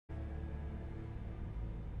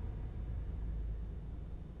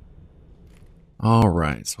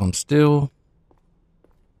Alright, so I'm still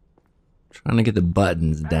trying to get the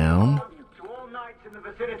buttons down. To all nights in the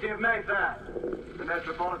vicinity of Mayfair. The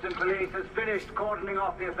Metropolitan Police has finished cordoning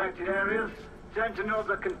off the affected areas. Sentinels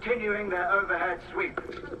are continuing their overhead sweep.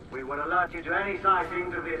 We will alert you to any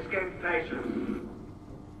sightings of the escaped patients.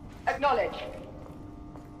 Acknowledge.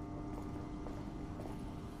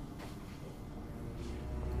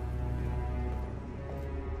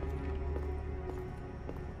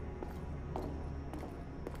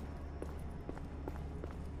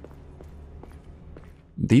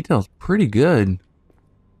 Detail's pretty good.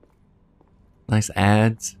 Nice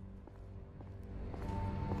ads.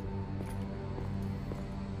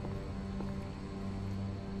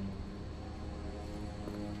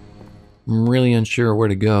 I'm really unsure where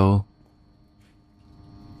to go.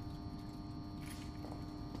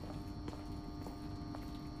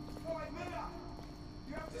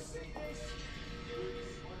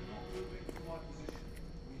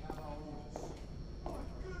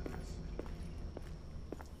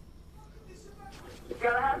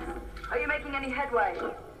 Are you making any headway?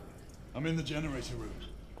 I'm in the generator room.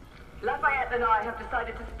 Lafayette and I have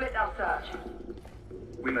decided to split our search.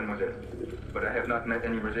 Oui, mademoiselle. But I have not met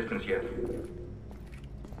any resistance yet.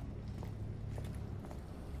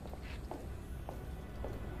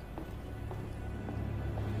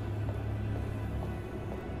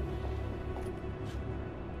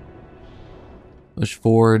 Push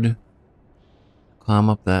forward. Climb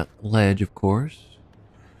up that ledge, of course.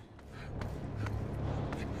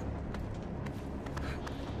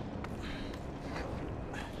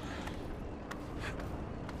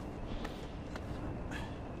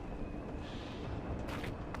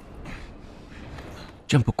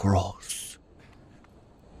 Jump across.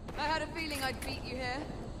 I had a feeling I'd beat you here.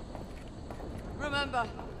 Remember,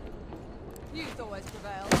 youth always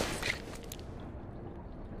prevails.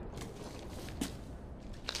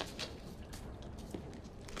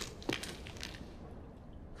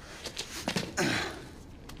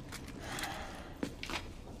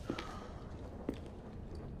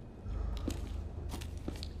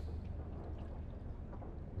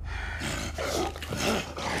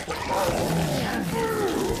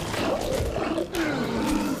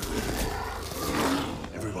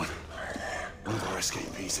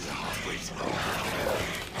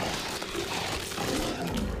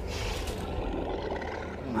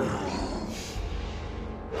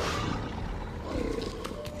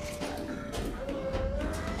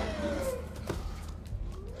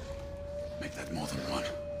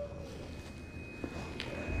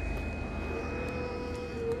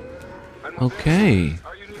 Okay.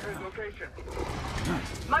 Are you near his location?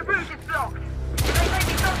 My route is blocked. It may take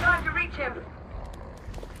me some time to reach him.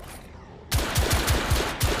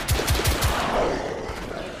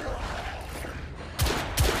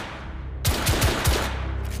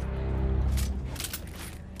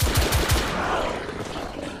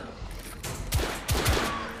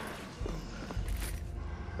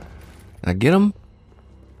 I get him?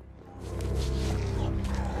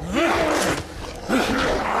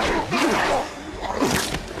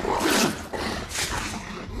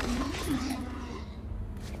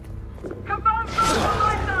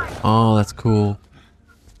 Oh, that's cool.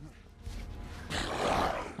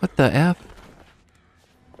 What the F?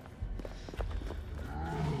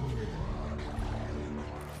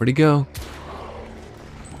 Where'd he go?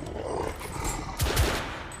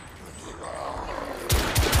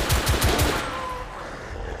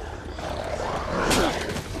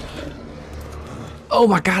 Oh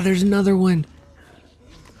my god, there's another one.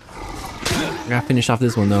 I gotta finish off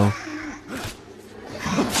this one though.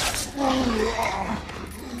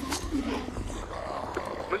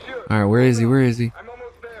 Alright, where is he? Where is he? I'm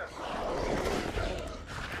almost there.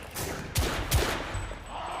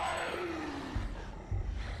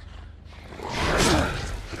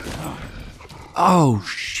 Oh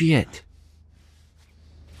shit.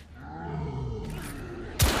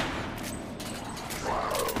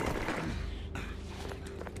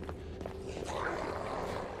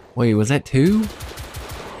 Wait, was that two?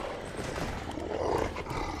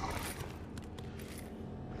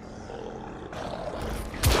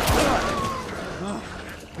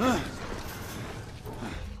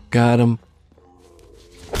 Got him.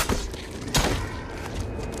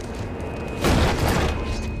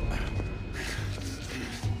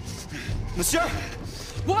 Monsieur!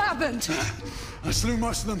 What happened? I slew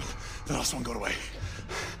most of them. The last one got away.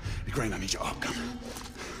 Grain, I need your arc gun.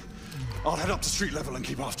 I'll head up to street level and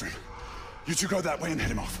keep after him. You two go that way and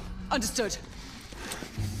head him off. Understood.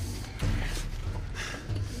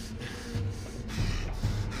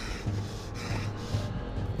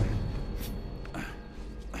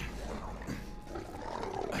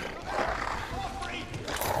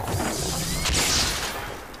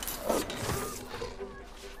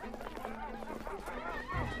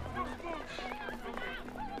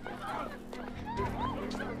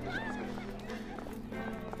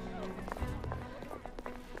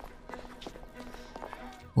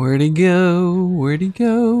 Where'd he go? Where'd he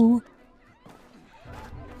go?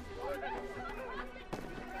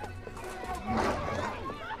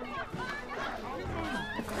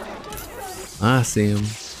 I see him.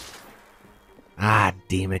 Ah,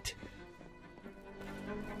 damn it.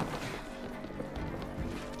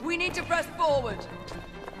 We need to press forward.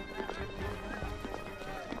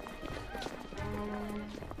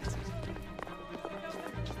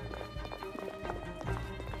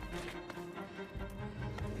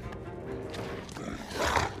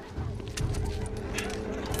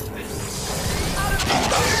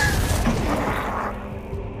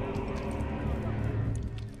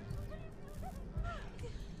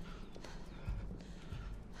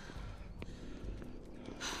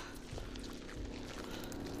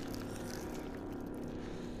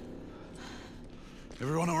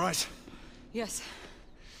 Everyone all right? Yes.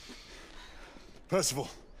 Percival,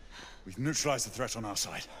 we've neutralized the threat on our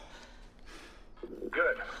side.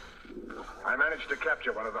 Good. I managed to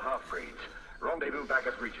capture one of the half-breeds. Rendezvous back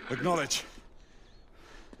at Regent. Acknowledge.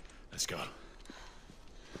 Let's go.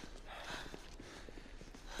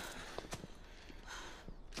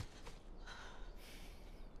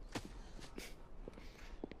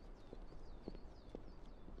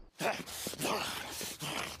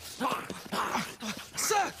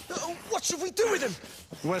 Sir! What should we do with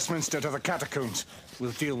him? Westminster to the catacombs.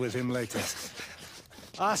 We'll deal with him later.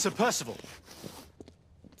 Ah, Sir Percival.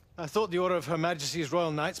 I thought the Order of Her Majesty's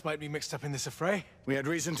Royal Knights might be mixed up in this affray. We had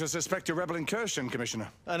reason to suspect a rebel incursion, Commissioner.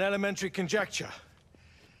 An elementary conjecture.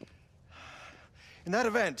 In that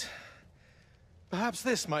event, perhaps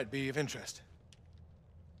this might be of interest.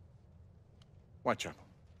 Whitechapel.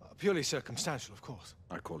 Purely circumstantial, of course.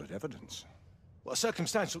 I call it evidence. Well,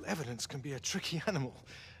 circumstantial evidence can be a tricky animal,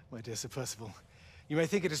 my dear Sir Percival. You may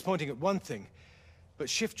think it is pointing at one thing, but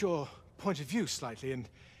shift your point of view slightly, and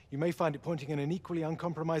you may find it pointing in an equally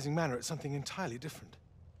uncompromising manner at something entirely different.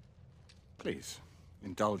 Please,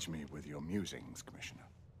 indulge me with your musings, Commissioner.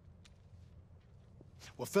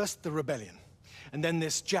 Well, first the rebellion, and then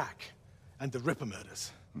this Jack, and the Ripper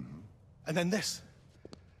murders. And then this.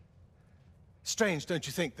 Strange, don't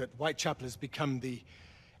you think, that Whitechapel has become the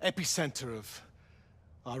epicenter of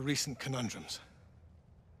our recent conundrums?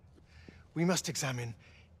 We must examine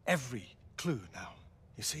every clue now,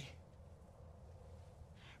 you see?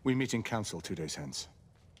 We meet in council 2 days hence.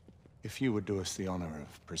 If you would do us the honor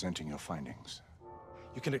of presenting your findings.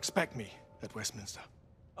 You can expect me at Westminster.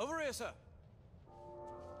 Over here, sir.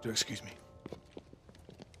 Do excuse me.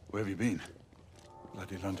 Where have you been?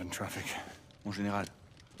 Bloody London traffic. Mon Général,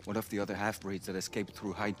 what of the other half-breeds that escaped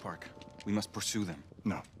through Hyde Park? We must pursue them.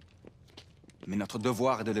 No. Mais notre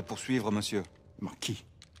devoir est de les poursuivre, monsieur. Marquis,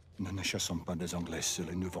 nous ne chassons pas des Anglais sur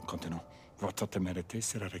le nouveau continent. Votre témérité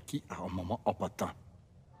sera requis à un moment opportun.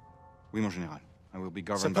 Oui, mon Général. I will be Sir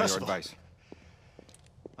governed by your Percival, advice.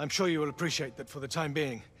 I'm sure you will appreciate that for the time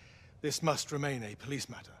being, this must remain a police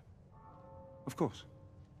matter. Of course.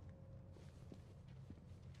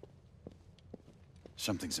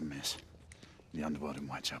 Something's amiss. The underworld in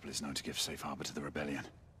Whitechapel is known to give safe harbor to the rebellion.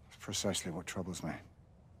 Precisely what troubles me.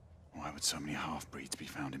 Why would so many half-breeds be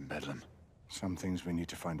found in Bedlam? Some things we need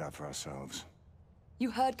to find out for ourselves.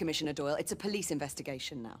 You heard, Commissioner Doyle. It's a police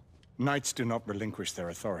investigation now. Knights do not relinquish their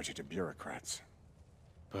authority to bureaucrats.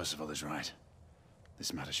 Percival is right.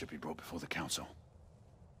 This matter should be brought before the council.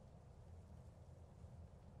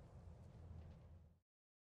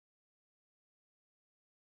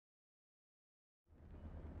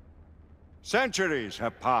 Centuries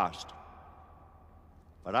have passed,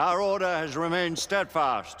 but our order has remained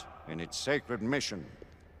steadfast in its sacred mission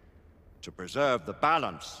to preserve the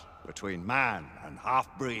balance between man and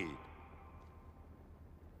half-breed.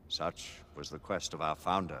 Such was the quest of our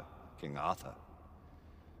founder, King Arthur.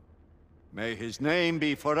 May his name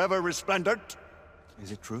be forever resplendent.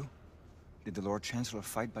 Is it true? Did the Lord Chancellor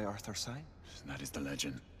fight by Arthur's side? That is the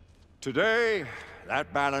legend. Today,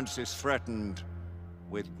 that balance is threatened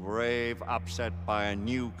with grave upset by a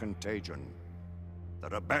new contagion, the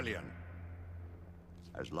rebellion.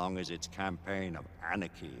 As long as its campaign of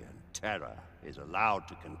anarchy and terror is allowed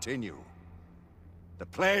to continue, the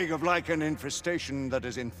plague of lichen infestation that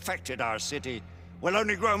has infected our city will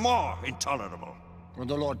only grow more intolerable. Well,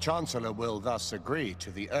 the Lord Chancellor will thus agree to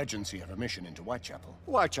the urgency of a mission into Whitechapel.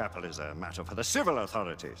 Whitechapel is a matter for the civil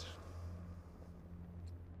authorities.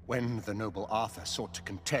 When the noble Arthur sought to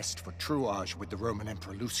contest for truage with the Roman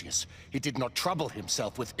Emperor Lucius, he did not trouble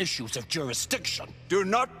himself with issues of jurisdiction. Do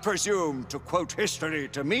not presume to quote history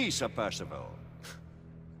to me, Sir Percival.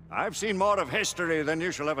 I've seen more of history than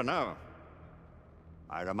you shall ever know.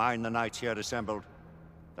 I remind the knights here assembled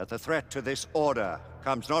that the threat to this order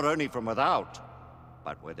comes not only from without,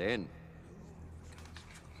 but within.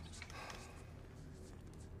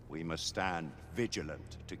 We must stand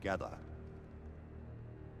vigilant together,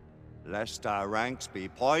 lest our ranks be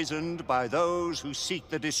poisoned by those who seek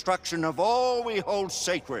the destruction of all we hold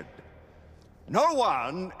sacred. No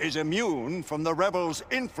one is immune from the rebels'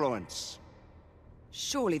 influence.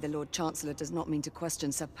 Surely the Lord Chancellor does not mean to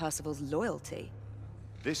question Sir Percival's loyalty.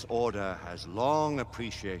 This order has long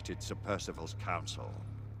appreciated Sir Percival's counsel,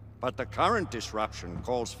 but the current disruption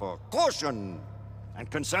calls for caution and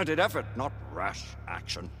concerted effort, not rash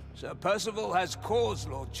action. Sir Percival has cause,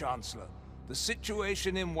 Lord Chancellor. The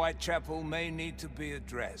situation in Whitechapel may need to be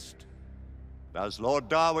addressed. Does Lord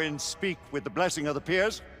Darwin speak with the blessing of the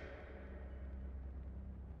peers?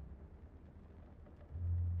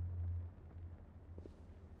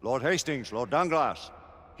 Lord Hastings, Lord Dunglass.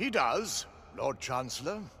 He does, Lord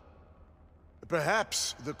Chancellor.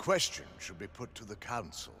 Perhaps the question should be put to the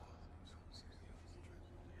Council.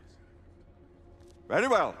 Very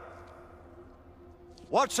well.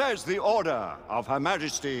 What says the Order of Her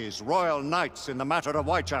Majesty's Royal Knights in the matter of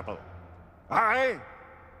Whitechapel? Aye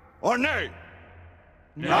or nay?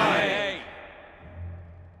 Nay.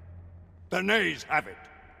 The nays have it.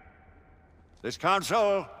 This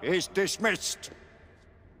council is dismissed.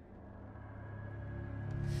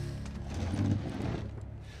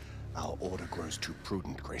 Our order grows too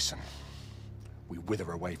prudent, Grayson. We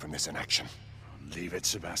wither away from this inaction. Leave it,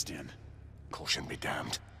 Sebastian. Caution be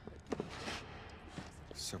damned.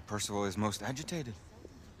 Sir Percival is most agitated.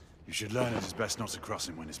 You should learn it is best not to cross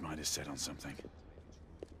him when his mind is set on something.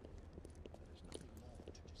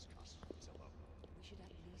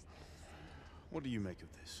 What do you make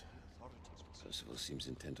of this? Percival seems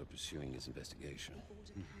intent on pursuing his investigation.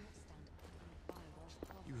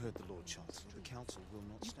 You heard the Lord Chancellor. The Council will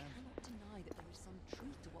not stand. You cannot deny that there is some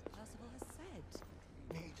truth to what Percival has said.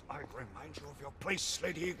 Need I remind you of your place,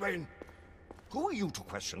 Lady Egwene? Who are you to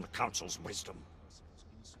question the Council's wisdom?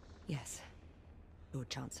 Yes, Lord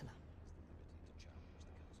Chancellor.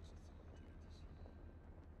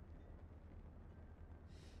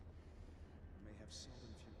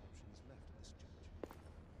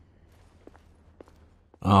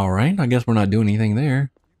 All right, I guess we're not doing anything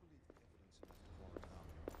there.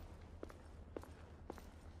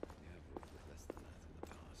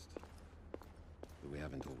 But we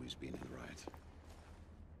haven't always been in right.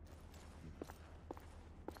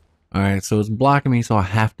 All right, so it's blocking me, so I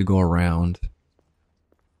have to go around.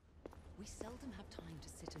 We seldom have time to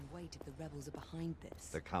sit and wait if the rebels are behind this.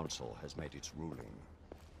 The Council has made its ruling.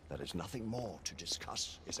 There is nothing more to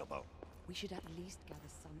discuss, Isabel. We should at least gather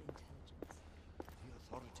some intelligence.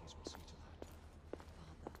 The authorities will see to that.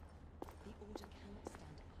 Father, the Order cannot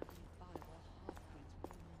stand idly by while half-breeds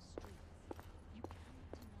roam our streets. You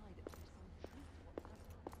cannot deny that there is some truth to what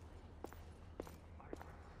Percival.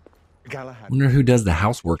 Galahad. Wonder who does the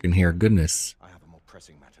housework in here. Goodness. I have a more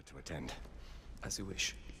pressing matter to attend. As you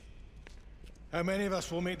wish. How many of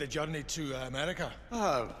us will make the journey to America?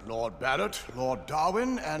 Lord Barrett, Lord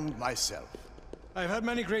Darwin, and myself. I've heard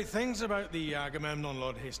many great things about the Agamemnon,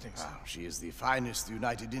 Lord Hastings. She is the finest the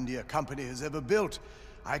United India Company has ever built.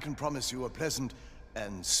 I can promise you a pleasant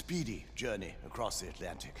and speedy journey across the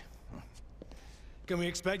Atlantic. Can we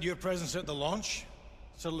expect your presence at the launch?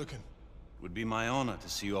 Sir Lucan. It would be my honor to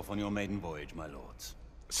see you off on your maiden voyage, my lords.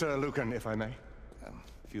 Sir Lucan, if I may.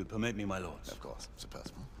 If you would permit me, my lords. Of course, Sir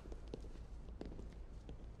Percival.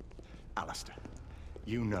 Alistair,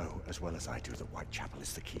 you know as well as I do that Whitechapel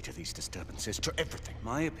is the key to these disturbances, to everything.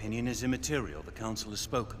 My opinion is immaterial. The Council has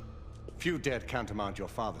spoken. Few dared countermand your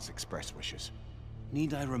father's express wishes.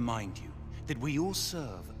 Need I remind you that we all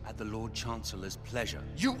serve at the Lord Chancellor's pleasure?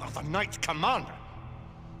 You are the Knight Commander!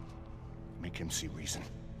 Make him see reason.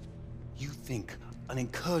 You think an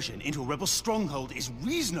incursion into a rebel stronghold is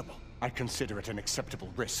reasonable? I consider it an acceptable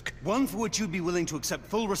risk. One for which you'd be willing to accept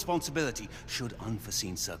full responsibility should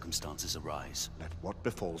unforeseen circumstances arise. Let what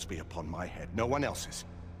befalls be upon my head, no one else's.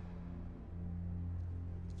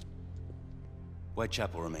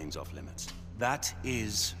 Whitechapel remains off limits. That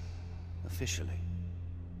is officially.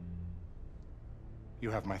 You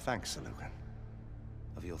have my thanks, Sir Lucan.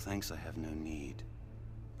 Of your thanks I have no need.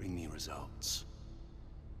 Bring me results.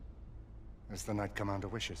 As the Knight Commander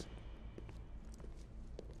wishes.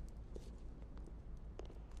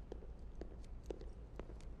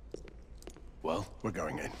 Well, we're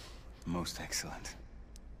going in. Most excellent.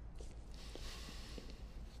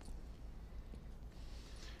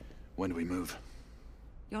 When do we move?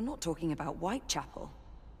 You're not talking about Whitechapel.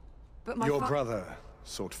 But my Your brother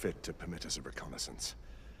sought fit to permit us a reconnaissance.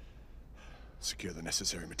 Secure the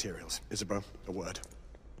necessary materials. Isabeau, a word.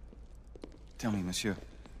 Tell me, monsieur,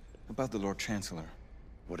 about the Lord Chancellor.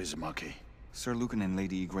 What is it, Marquis? Sir Lucan and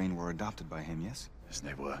Lady Igraine were adopted by him, yes? Yes,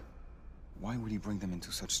 they were. Why would he bring them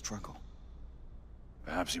into such struggle?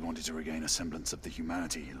 Perhaps he wanted to regain a semblance of the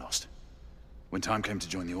humanity he lost. When time came to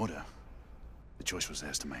join the Order, the choice was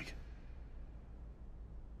theirs to make.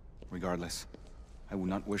 Regardless, I would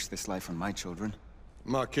not wish this life on my children.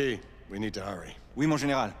 Marquis, we need to hurry. Oui, mon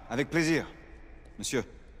général. Avec plaisir. Monsieur.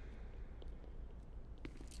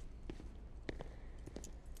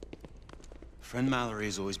 Friend Mallory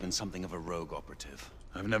has always been something of a rogue operative.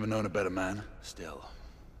 I've never known a better man. Still,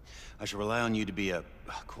 I shall rely on you to be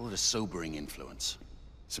call it a sobering influence.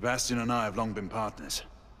 Sebastian and I have long been partners.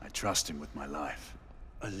 I trust him with my life.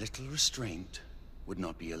 A little restraint would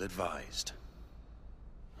not be ill-advised.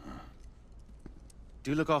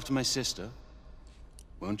 Do look after my sister,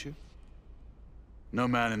 won't you? No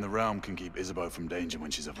man in the realm can keep Isabeau from danger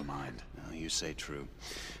when she's of a mind. Oh, you say true.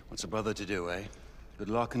 What's a brother to do, eh? Good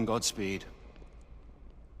luck and Godspeed.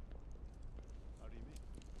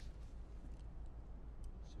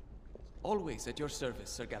 Always at your service,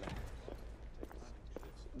 Sir Galahad.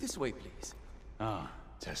 This way, please. Ah,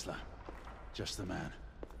 Tesla. Just the man.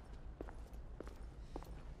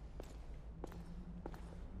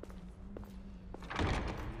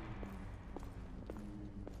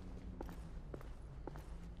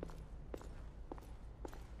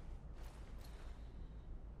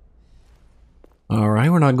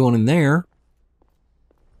 Alright, we're not going in there.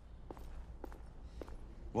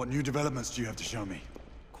 What new developments do you have to show me?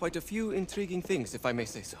 Quite a few intriguing things, if I may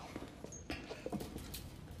say so.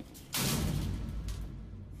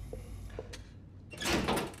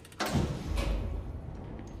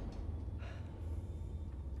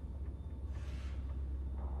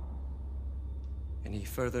 Any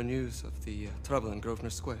further news of the trouble in Grosvenor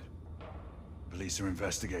Square? Police are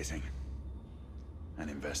investigating. And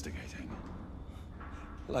investigating.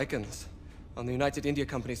 Lichens. On the United India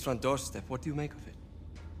Company's front doorstep. What do you make of it?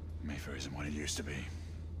 Mayfair isn't what it used to be.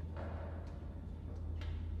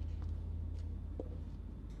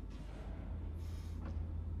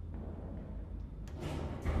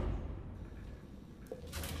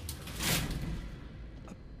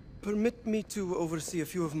 Permit me to oversee a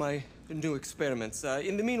few of my new experiments.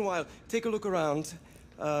 In the meanwhile, take a look around.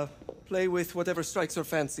 Play with whatever strikes your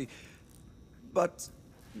fancy. But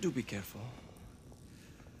do be careful.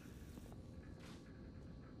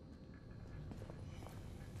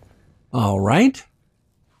 All right.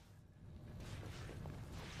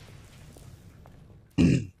 All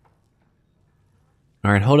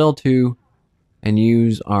right, hold L2 and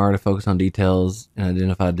use R to focus on details and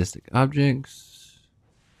identify distant objects.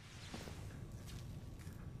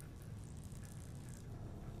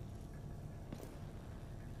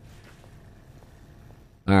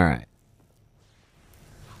 All right.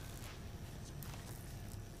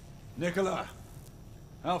 Nicola,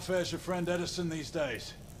 how fares your friend Edison these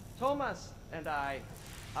days? Thomas and I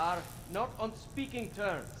are not on speaking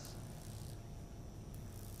terms.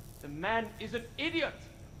 The man is an idiot!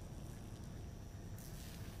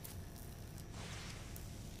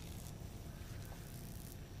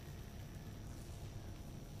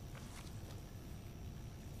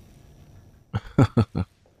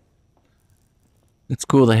 It's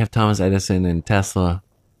cool they have Thomas Edison and Tesla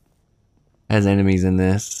as enemies in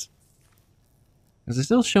this. Is it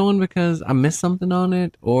still showing because I missed something on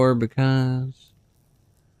it, or because...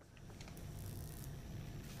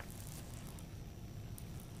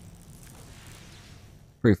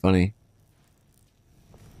 Pretty funny.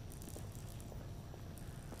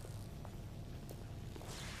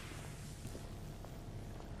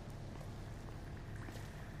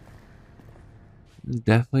 It's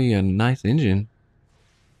definitely a nice engine.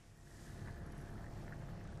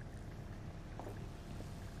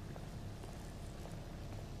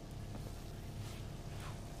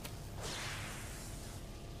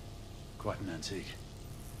 Quite an antique.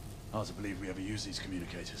 Hard to believe we ever use these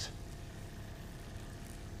communicators.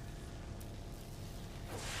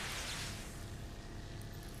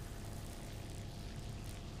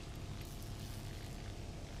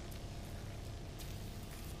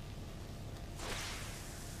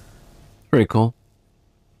 Pretty cool.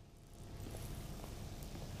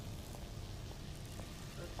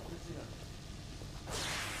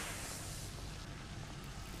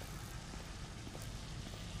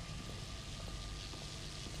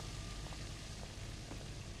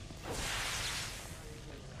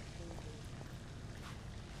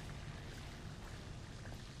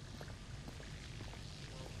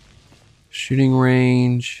 Shooting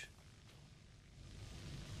range.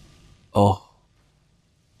 Oh.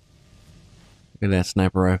 Look at that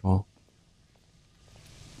sniper rifle.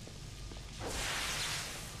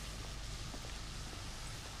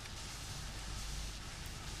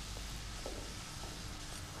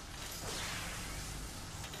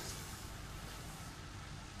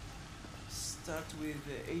 start with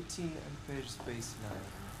 18 amperes baseline.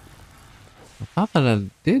 I thought that I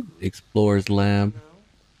did Explorer's Lab.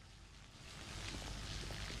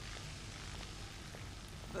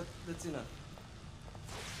 That's enough.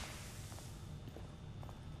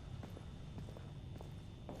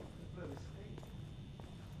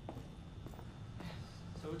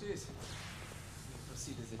 So it is. We'll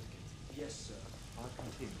proceed as indicated. Yes, sir. I'll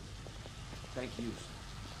continue. Thank you, sir.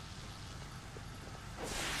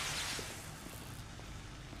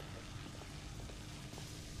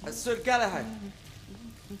 Sir Galahad.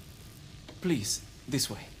 Please, this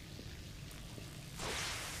way.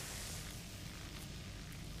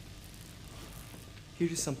 Here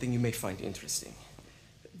is something you may find interesting.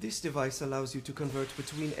 This device allows you to convert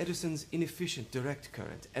between Edison's inefficient direct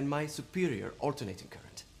current and my superior alternating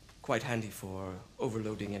current. Quite handy for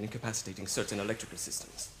overloading and incapacitating certain electrical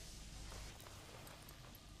systems.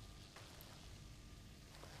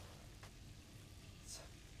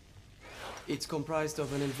 It's comprised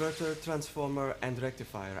of an inverter, transformer, and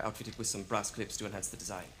rectifier outfitted with some brass clips to enhance the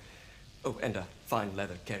design. Oh, and a fine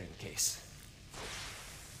leather carrying case.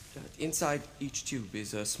 Inside each tube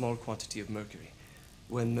is a small quantity of mercury.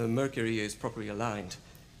 When the mercury is properly aligned,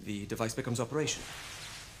 the device becomes operational.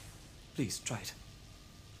 Please, try it.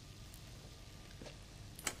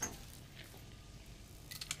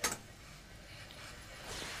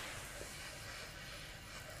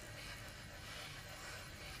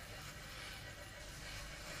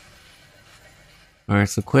 Alright,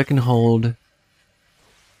 so quick and hold.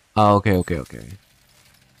 Oh, okay.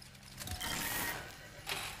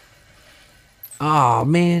 Oh,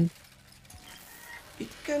 man. It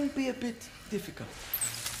can be a bit difficult.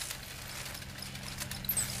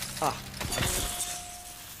 Ah.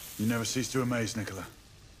 You never cease to amaze, Nicola.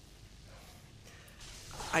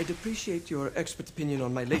 I'd appreciate your expert opinion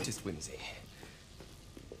on my latest whimsy.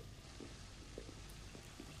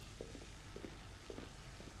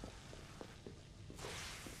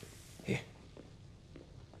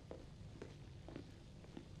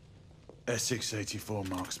 S684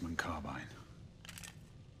 Marksman Carbine.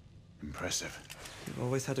 Impressive. You've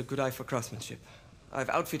always had a good eye for craftsmanship. I've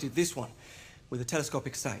outfitted this one with a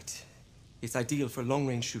telescopic sight. It's ideal for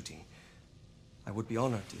long-range shooting. I would be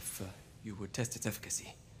honored if you would test its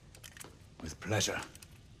efficacy. With pleasure.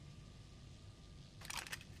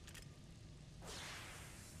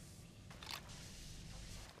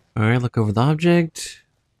 Alright, look over the object.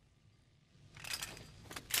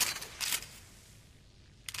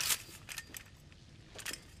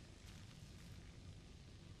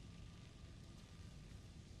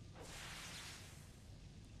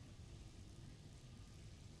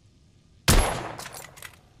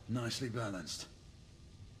 Nicely balanced.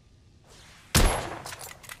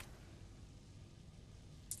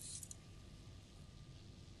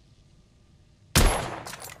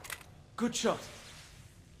 Good shot.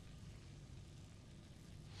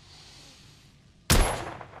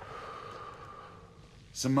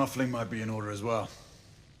 Some muffling might be in order as well.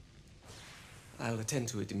 I'll attend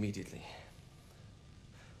to it immediately.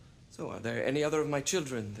 So, are there any other of my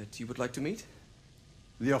children that you would like to meet?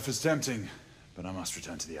 The offer's tempting, but I must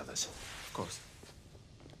return to the others. Of course.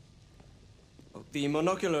 Oh, the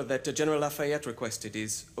monocular that General Lafayette requested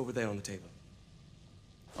is over there on the table.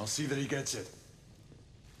 I'll see that he gets it.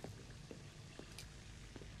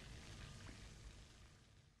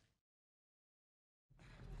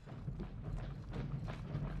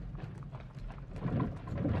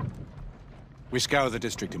 We scour the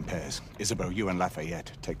district in pairs. Isabeau, you and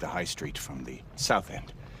Lafayette take the high street from the south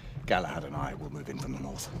end. Galahad and I will move in from the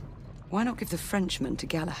north. Why not give the Frenchman to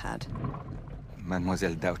Galahad?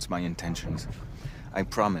 Mademoiselle doubts my intentions. I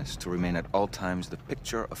promise to remain at all times the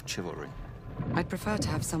picture of chivalry. I'd prefer to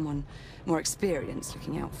have someone more experienced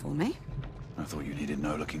looking out for me. I thought you needed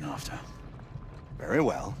no looking after. Very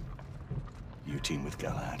well. You team with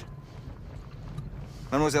Galahad.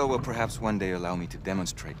 Mademoiselle will perhaps one day allow me to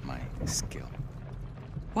demonstrate my skill.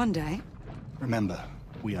 One day? Remember,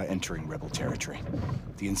 we are entering rebel territory.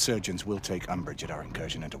 The insurgents will take umbrage at our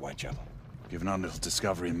incursion into Whitechapel. Given our little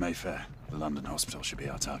discovery in Mayfair, the London hospital should be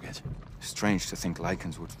our target. Strange to think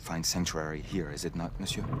Lycans would find sanctuary here, is it not,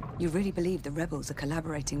 monsieur? You really believe the rebels are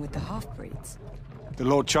collaborating with the half-breeds? The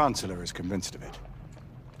Lord Chancellor is convinced of it.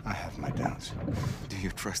 I have my doubts. Do you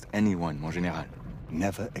trust anyone, mon général?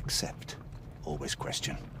 Never accept. Always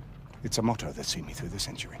question. It's a motto that's seen me through the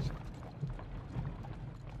centuries.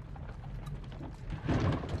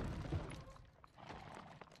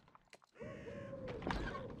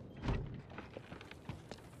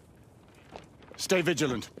 Stay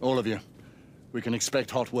vigilant, all of you. We can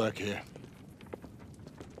expect hot work here.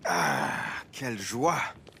 Ah, quelle joie!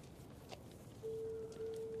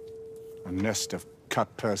 A nest of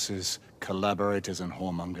cut purses, collaborators, and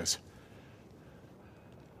whoremongers.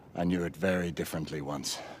 I knew it very differently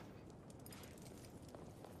once.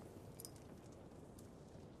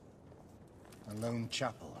 A lone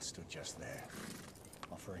chapel stood just there,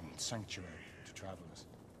 offering sanctuary to travelers.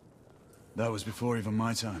 That was before even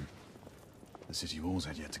my time. The city walls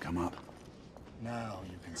had yet to come up. Now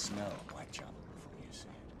you can smell Whitechapel before you see it.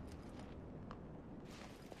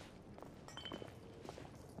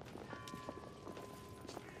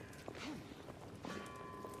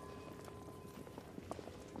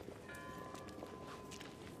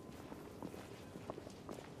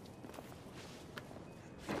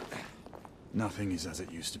 Nothing is as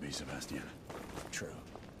it used to be, Sebastian. True.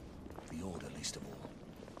 The Order least of all.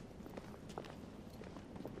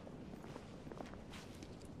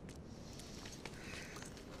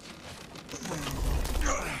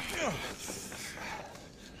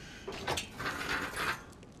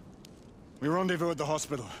 We rendezvous at the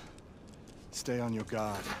hospital. Stay on your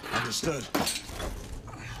guard. Understood.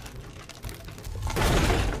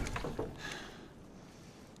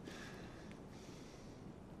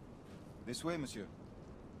 This way, monsieur.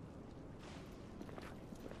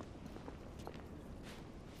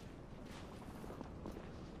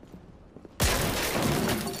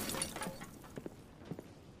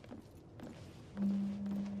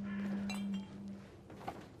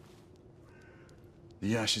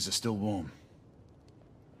 The ashes are still warm.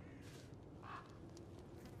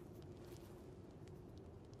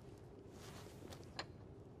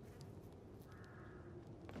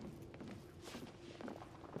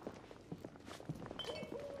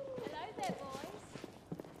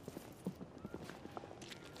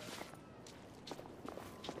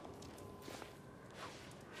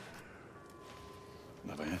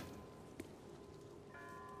 Never here.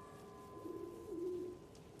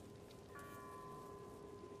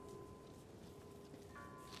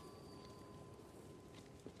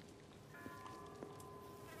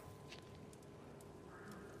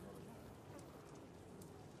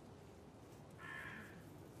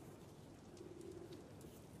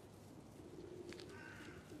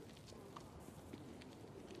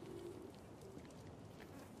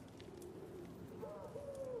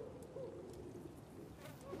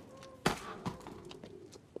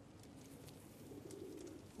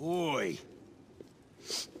 Oi!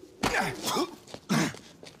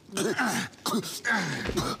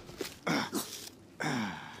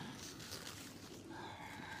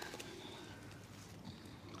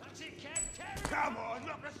 Come on,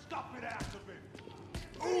 knock the stuffing out of him!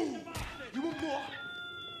 Ooh! You want more?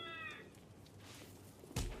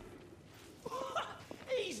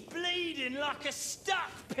 He's bleeding like a stuck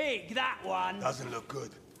pig, that one. Doesn't look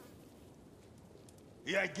good.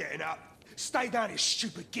 He ain't getting up. Stay down, you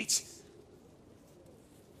stupid git!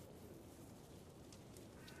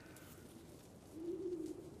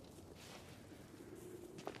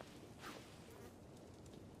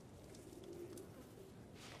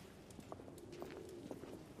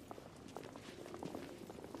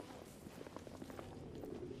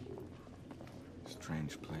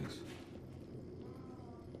 Strange place.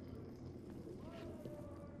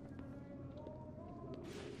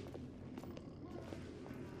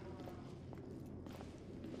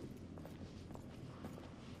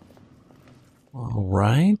 All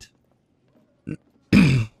right.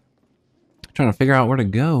 Trying to figure out where to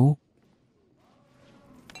go.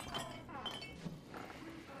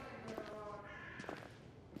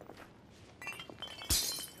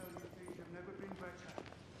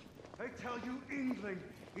 I tell you, England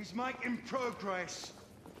is making progress.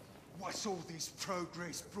 What's all this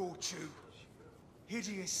progress brought you?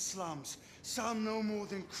 Hideous slums, some no more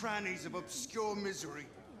than crannies of obscure misery.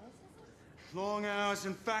 Long hours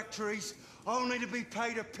in factories, only to be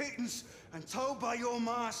paid a pittance and told by your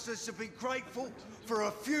masters to be grateful for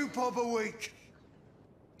a few bob a week.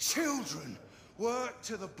 Children work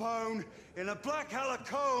to the bone in the Blackwater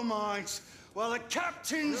coal mines, while the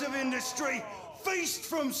captains of industry feast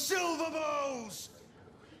from silver bowls.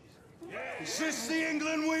 Is this the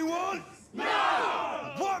England we want?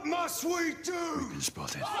 No! What must we do? We've been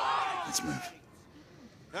spotted. Let's move.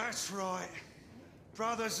 That's right.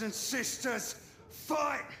 Brothers and sisters,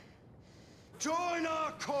 fight! Join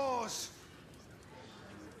our cause!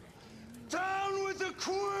 Down with the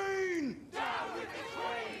Queen! Down with the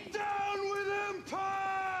Queen! Down with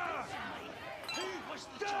Empire!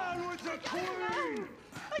 Down with the Queen!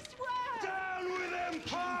 I swear! Down with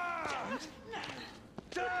Empire!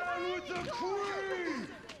 Down with the Queen!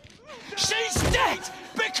 She's dead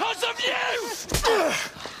because of you!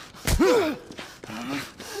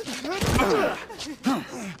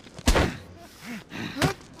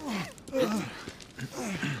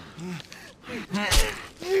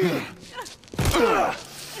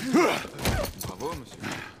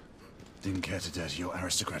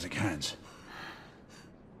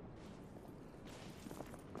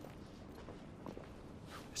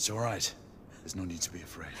 It's all right. There's no need to be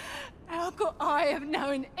afraid. How could I have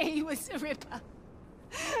known he was the Ripper?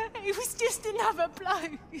 He was just another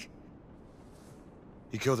bloke.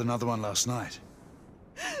 He killed another one last night.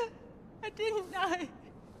 I didn't know.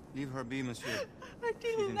 Leave her be, monsieur. I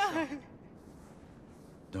didn't know.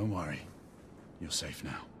 Don't worry. You're safe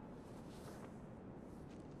now.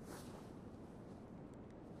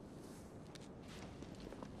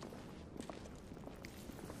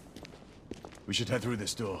 We should head through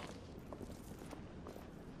this door.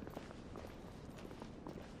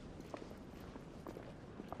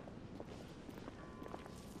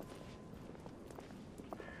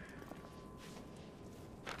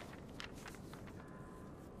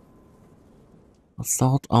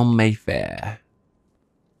 Assault on Mayfair.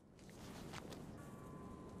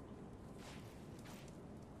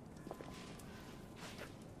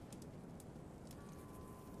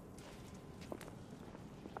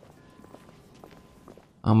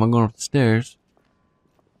 I'm going up the stairs.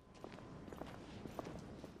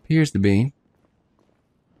 Appears to be.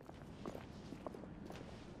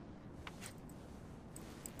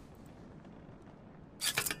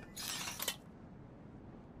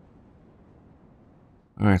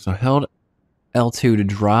 Alright, so held L2 to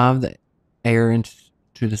drive the air into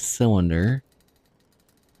the cylinder.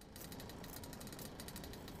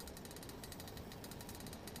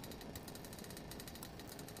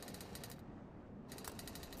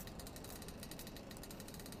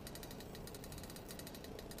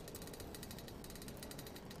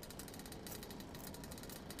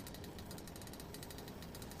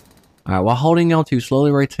 Alright, while holding L2,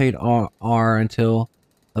 slowly rotate R until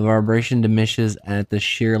the vibration diminishes at the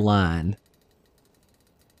shear line.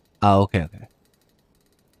 Oh, okay.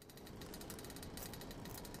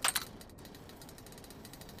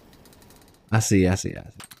 I see.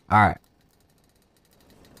 Alright.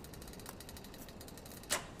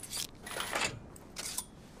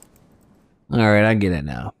 Alright, I get it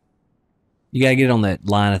now. You gotta get on that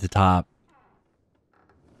line at the top.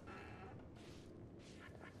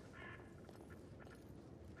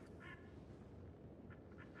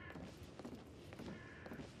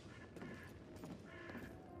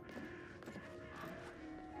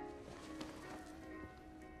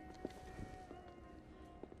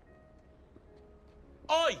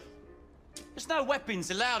 Oi! There's no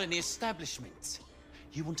weapons allowed in the establishment.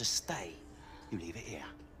 You want to stay, you leave it here.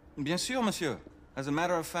 Bien sûr, monsieur. As a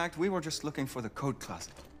matter of fact, we were just looking for the code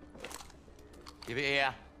closet. Give it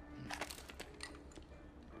here.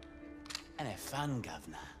 And have fun,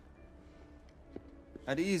 governor.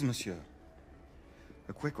 At ease, monsieur.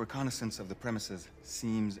 A quick reconnaissance of the premises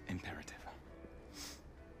seems imperative.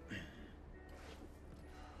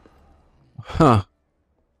 Huh.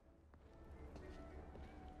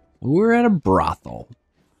 We're at a brothel.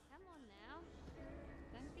 Come on now.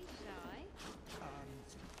 Don't be shy.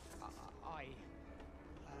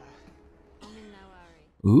 I'm in no hurry.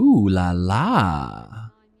 Ooh la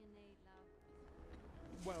la.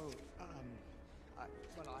 Well,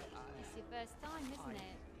 It's your first time, isn't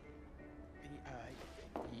it?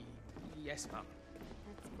 Yes, ma'am.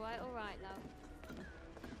 That's quite all right, love.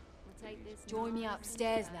 We'll take this. Join me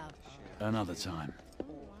upstairs, love. Another time.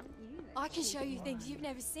 I can show you things you've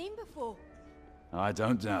never seen before. I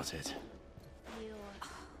don't doubt it. You're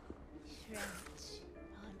French,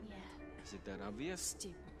 aren't you? Is it that obvious?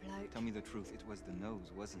 Stupid bloke. Tell me the truth. It was the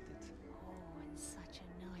nose, wasn't it? Oh, and such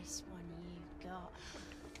a nice one you've got.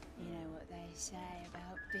 You know what they say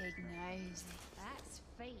about big noses. That's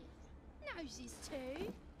feet. Noses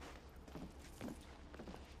too.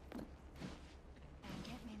 Don't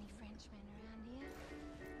get many Frenchmen around here.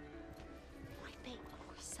 My big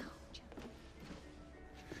boy soldier.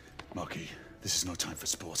 Marquis, this is no time for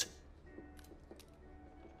sport.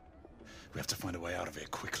 We have to find a way out of here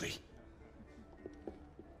quickly.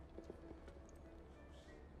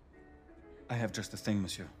 I have just the thing,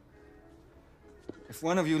 monsieur. If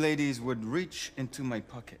one of you ladies would reach into my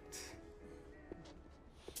pocket.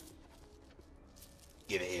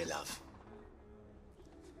 Give it here, love.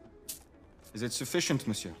 Is it sufficient,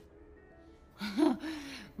 monsieur?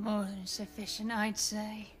 More than sufficient, I'd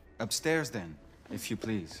say. Upstairs, then, if you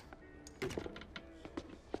please.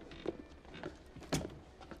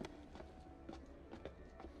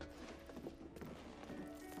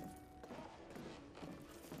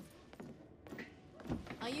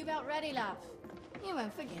 Are you about ready, love? You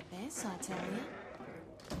won't forget this, I tell you.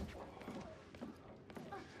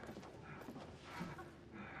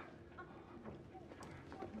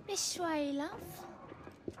 This way, love.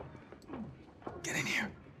 Get in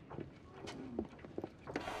here.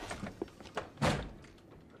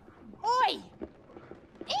 Oi!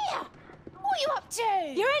 Here! What are you up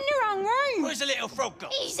to? You're Where's the little frog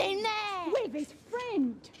gone? He's in there! With his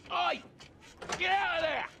friend! Oi! Get out of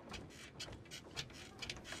there!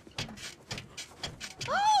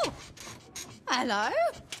 Oh! Hello?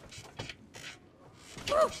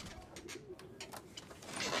 Oh.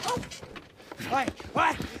 Oh. Hey!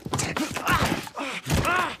 Hey!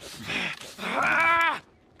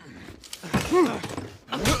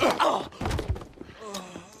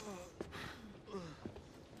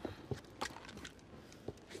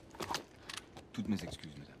 Toutes mes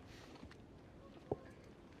excuses, madame.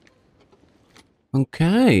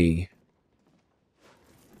 Okay.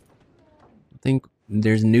 I think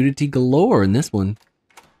there's nudity galore in this one.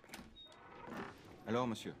 Alors,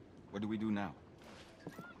 monsieur, what do we do now?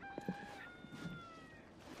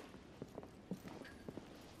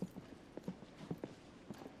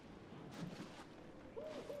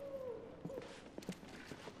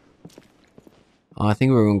 Oh, I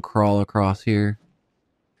think we're gonna crawl across here.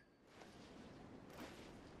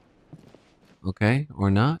 Okay,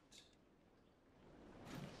 or not.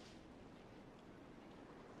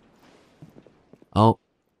 Oh,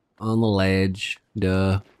 on the ledge.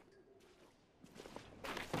 Duh.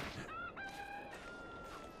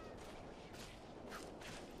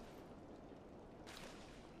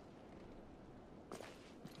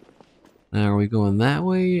 Now, are we going that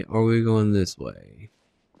way or are we going this way?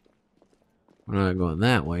 We're not going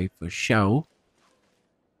that way for sure.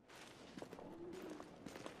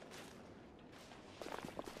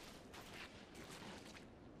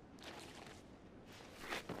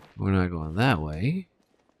 We're not going that way.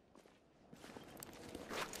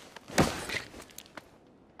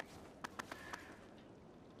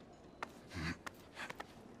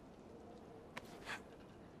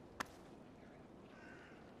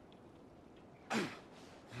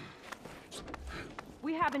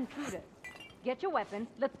 We have intruders. Get your weapons.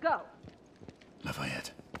 Let's go.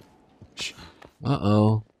 Lafayette. Shh.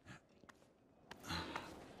 Uh-oh.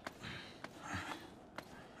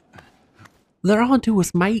 They're on to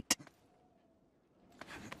us, mate.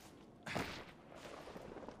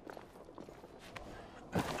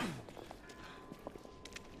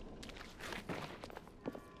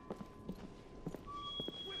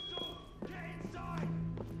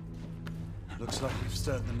 Looks like we've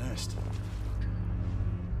stirred the nest.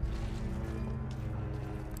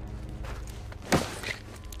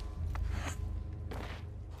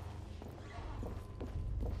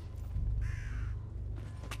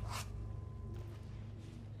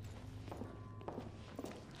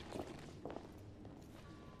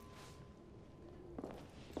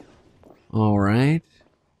 All right.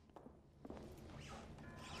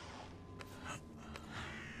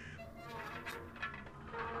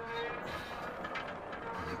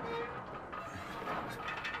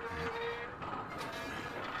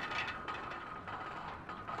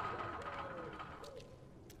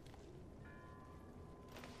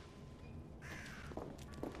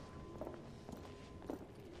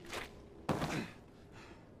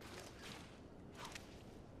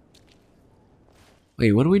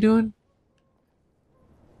 Wait, what are we doing?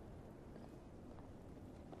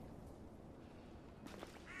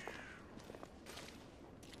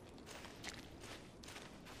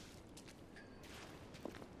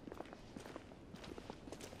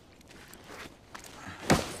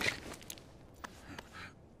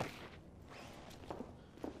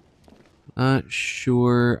 Not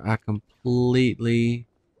sure I completely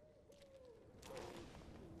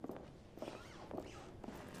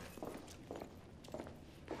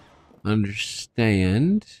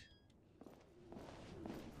understand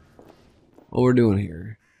what we're doing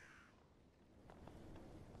here.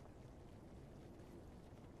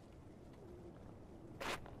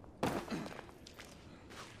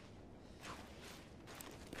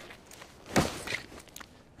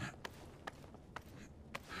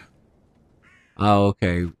 Oh,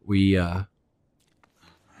 okay. We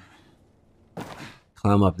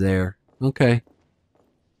climb up there. Okay.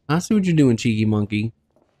 I see what you're doing, cheeky monkey.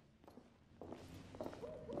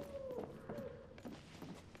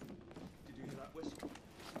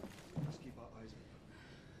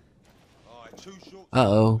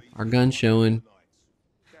 Uh-oh, our gun's showing.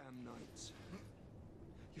 Damn knights.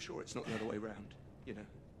 You sure it's not the other way round? You know,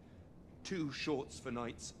 2 shorts for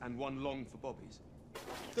knights and 1 long for bobbies.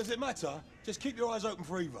 Does it matter? Just keep your eyes open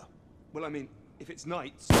for either. Well, I mean, if it's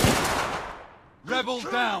knights... Rebels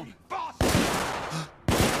down!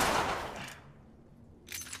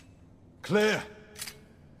 Clear.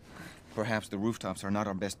 Perhaps the rooftops are not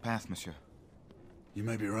our best path, monsieur. You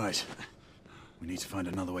may be right. We need to find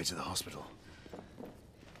another way to the hospital.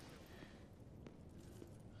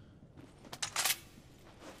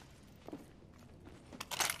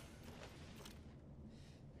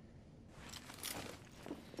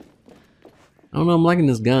 don't know, I'm liking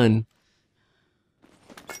this gun.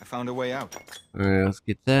 I found a way out. Alright, let's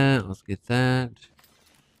get that. Let's get that.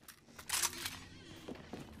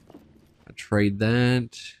 I trade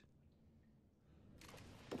that.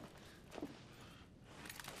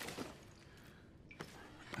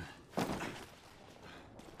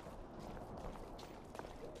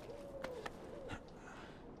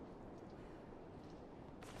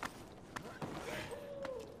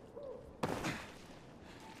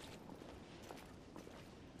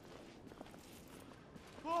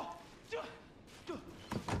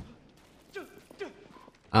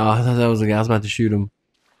 Oh, I thought that was the guy. I was about to shoot him.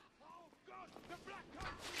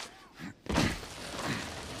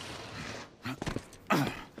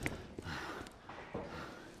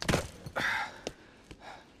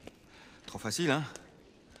 Trop facile, hein?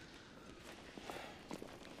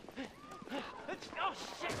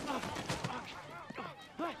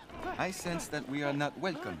 I sense that we are not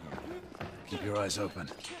welcome here. Keep your eyes open.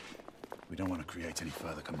 We don't want to create any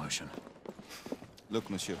further commotion. Look,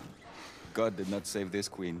 monsieur. God did not save this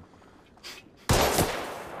queen.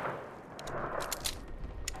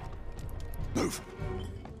 Move!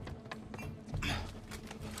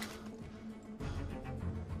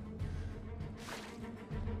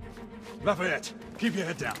 Lafayette, keep your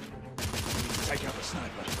head down. Take out the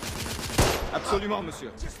sniper. Absolument,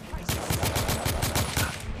 monsieur.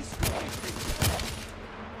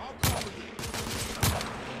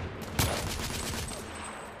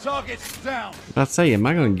 Targets down. I'd say, am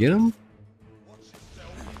I gonna get him?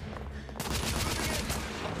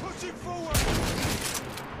 Pushing forward.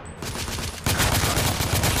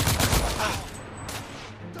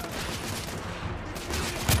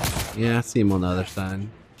 Yeah, I see him on the other side.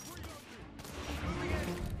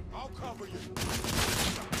 I'll cover you.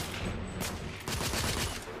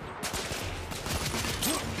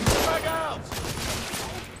 Drag out.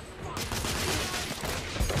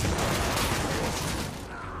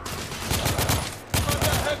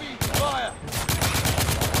 Under heavy fire.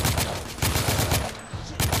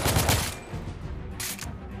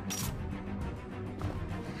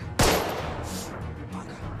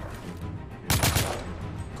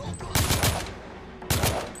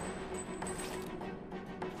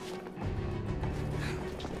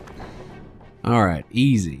 All right,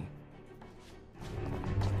 easy.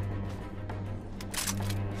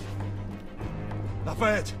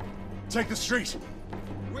 Lafayette, take the street.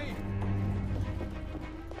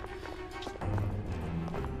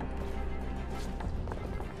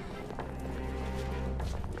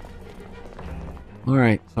 All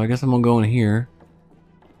right, so I guess I'm gonna go in here.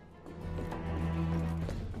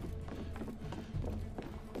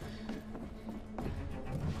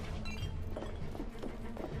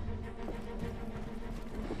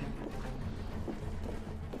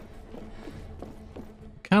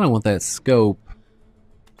 Kind of want that scope.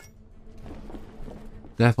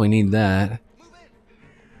 Definitely need that.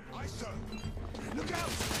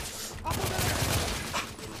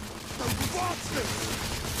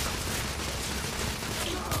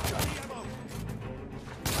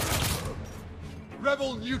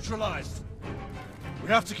 Rebel neutralized. We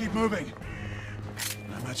have to keep moving.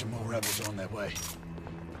 I imagine more rebels are on their way.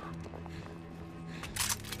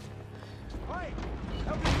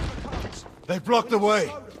 They blocked the way.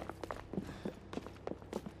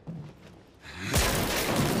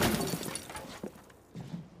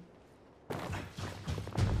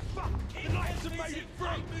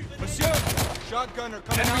 Monsieur! Shotgunner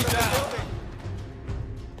coming out of the building!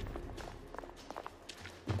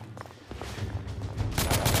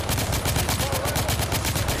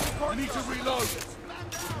 I need to reload.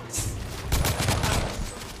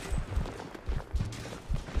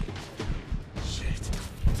 Shit.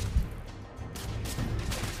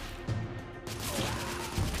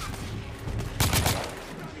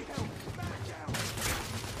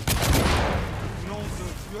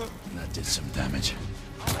 That did some damage.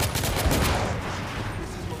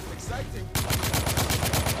 This is most exciting.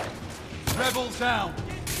 Rebels down.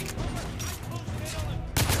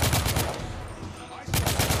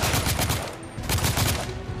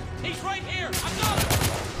 He's right here! I'm done!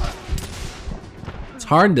 It's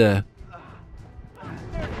hard to.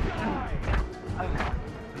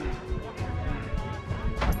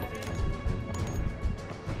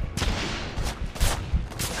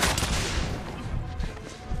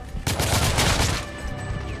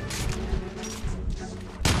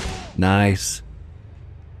 Nice.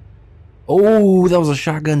 Oh, that was a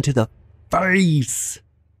shotgun to the face.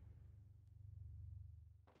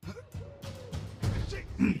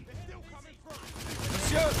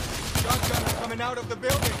 Monsieur! Shotgunner coming out of the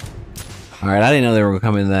building! Alright, I didn't know they were gonna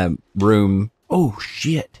come in that room. Oh,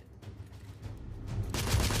 shit.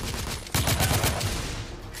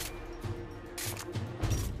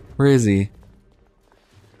 Where is he?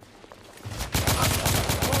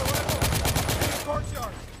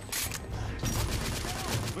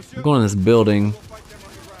 I'm going in this building.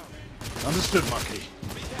 Understood, Marquis.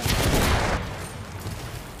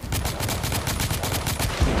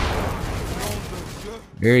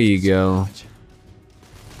 There you go.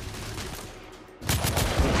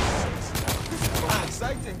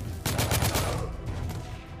 Exciting.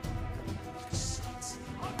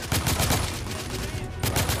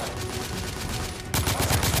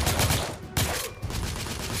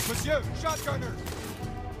 Monsieur, shotgunner!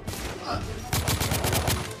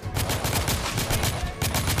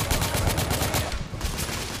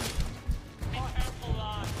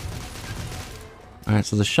 Alright,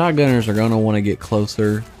 so the shotgunners are gonna want to get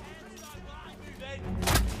closer.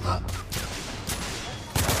 I'm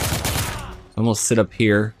gonna sit up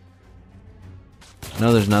here. I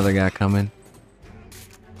know there's another guy coming.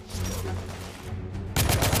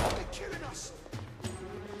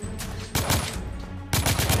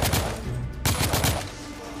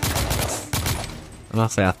 And I'll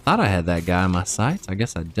say, I thought I had that guy in my sights. I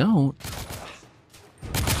guess I don't.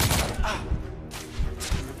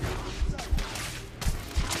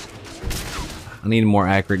 I need a more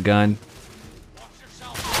accurate gun.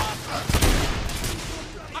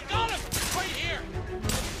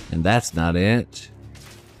 And that's not it.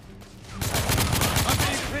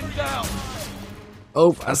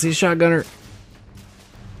 Oh, I see a shotgunner.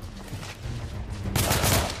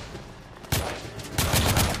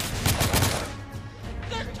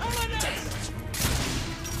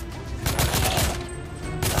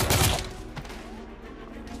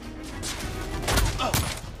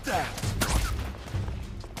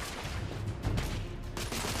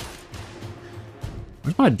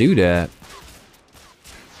 Where's my dude at?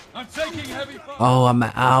 I'm taking heavy fire. Oh, I'm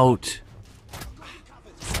out.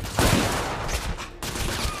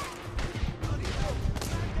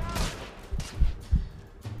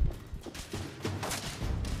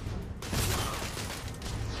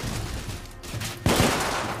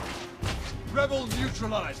 Rebel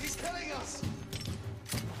neutralized. He's killing us.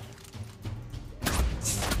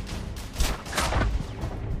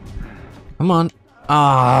 Come on. Oh,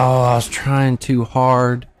 I was trying too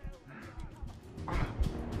hard.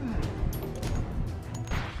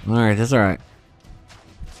 Alright, that's alright.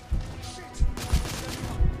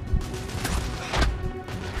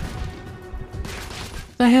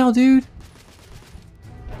 What the hell, dude?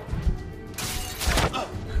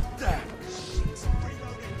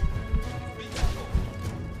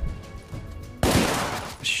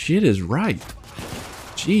 Shit is right.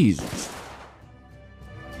 Jesus.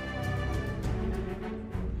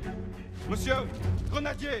 Monsieur,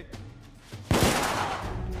 grenadier.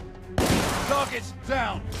 Targets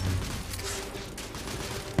down.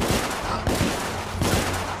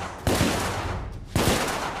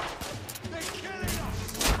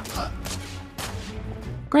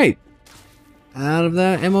 Great. Out of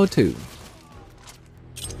that MO2.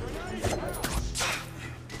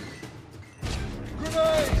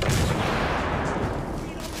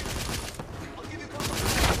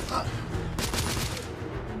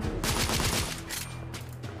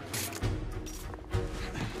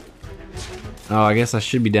 Oh, I guess I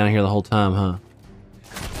should be down here the whole time, huh?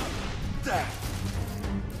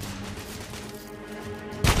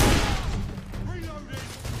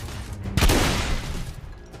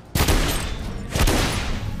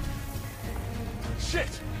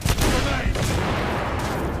 Shit! Grenade!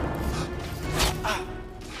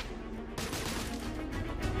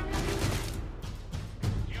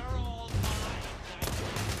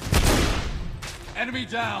 Enemy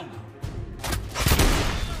down!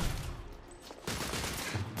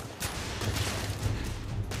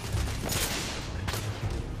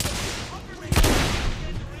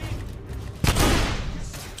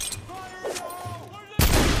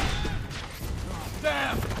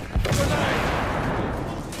 Damn! Grenade!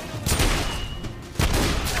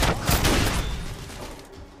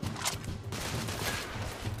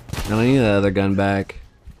 I need the other gun back.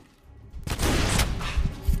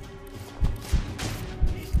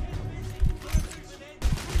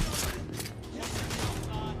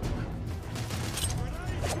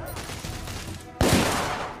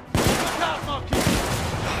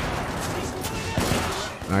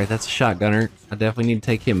 Alright, that's a shotgunner. I definitely need to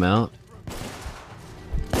take him out.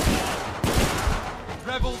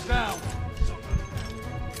 Rebels down!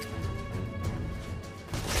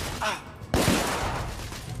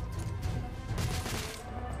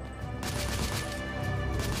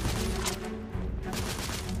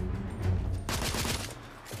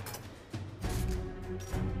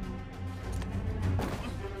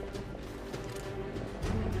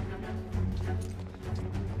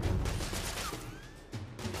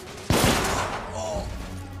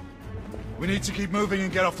 We need to keep moving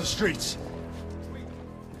and get off the streets.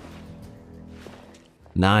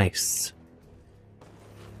 Nice.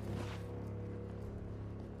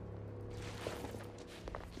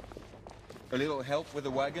 A little help with the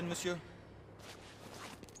wagon, monsieur?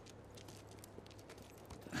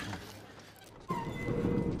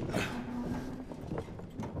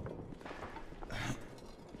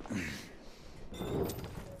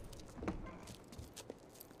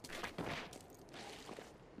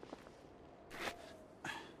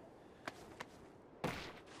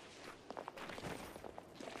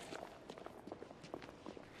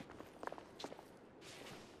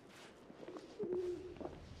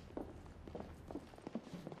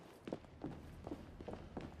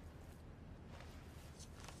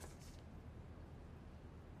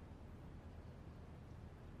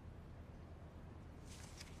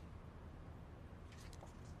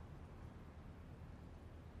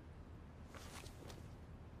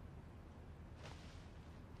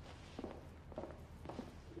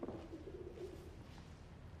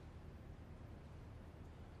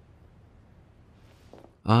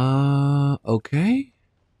 Okay.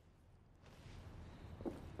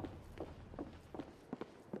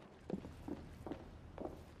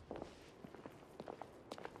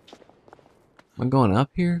 Am I going up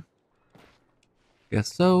here?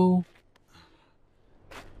 Guess so.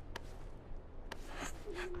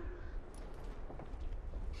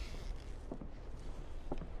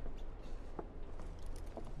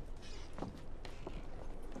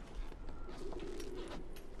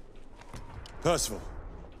 Percival.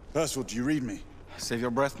 Percival, do you read me? Save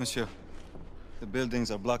your breath, monsieur. The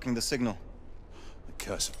buildings are blocking the signal. The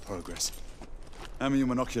curse of progress. Hand me your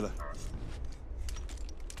monocular.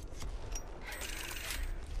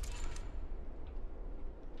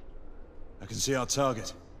 I can see our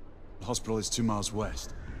target. The hospital is 2 miles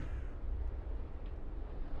west.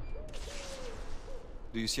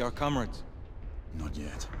 Do you see our comrades? Not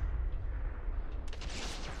yet.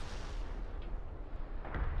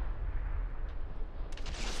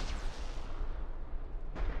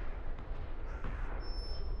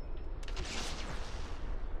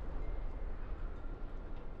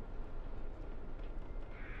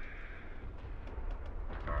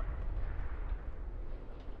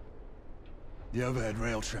 The overhead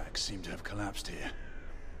rail tracks seem to have collapsed here.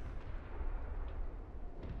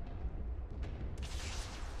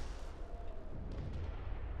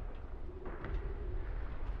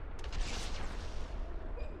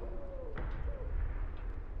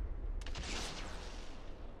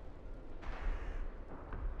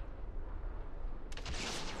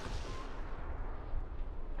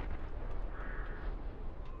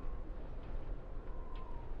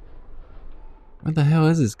 What the hell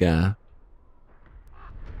is this guy?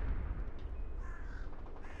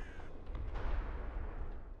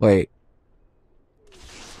 Wait.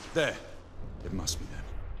 There. It must be them.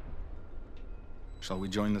 Shall we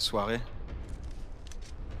join the soirée?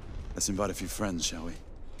 Let's invite a few friends, shall we?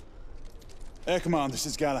 Air Command, this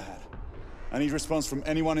is Galahad. I need response from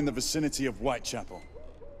anyone in the vicinity of Whitechapel.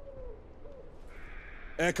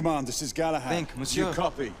 Air Command, this is Galahad. Think, monsieur. You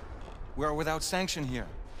copy? We are without sanction here.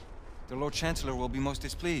 The Lord Chancellor will be most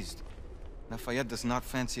displeased. Lafayette does not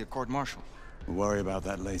fancy a court-martial. We'll worry about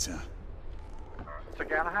that later. Sir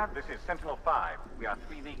Galahad, this is Sentinel-5. We are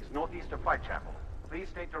 3 leagues northeast of Whitechapel. Please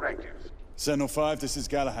state directives. Sentinel-5, this is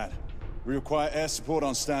Galahad. We require air support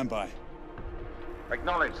on standby.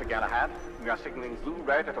 Acknowledged, Sir Galahad. We are signaling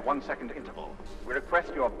blue-red at a 1-second interval. We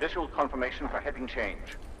request your visual confirmation for heading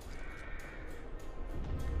change.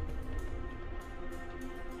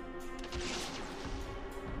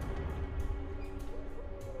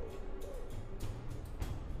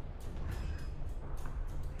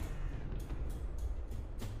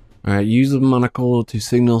 Alright, use the monocle to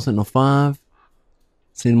signal Sentinel 5.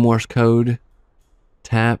 Send Morse code.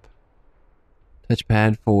 Tap.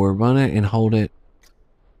 Touchpad for run it and hold it.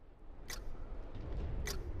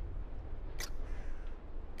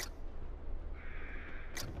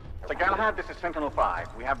 Sir Galahad, this is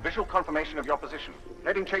Sentinel-5. We have visual confirmation of your position.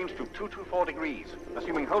 Heading change to 224 degrees.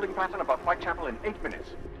 Assuming holding pattern above Whitechapel in 8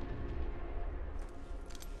 minutes.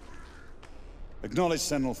 Acknowledge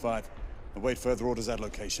Sentinel-5. Await further orders at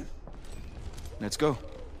location. Let's go.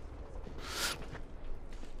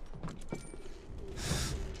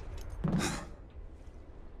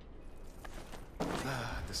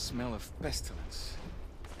 The smell of pestilence.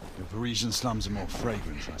 The Parisian slums are more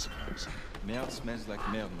fragrant, I suppose. Merde smells like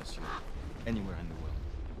merde, monsieur. Anywhere in the world.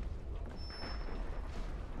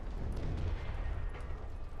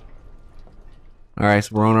 Alright,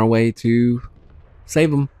 so we're on our way to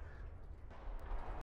save them.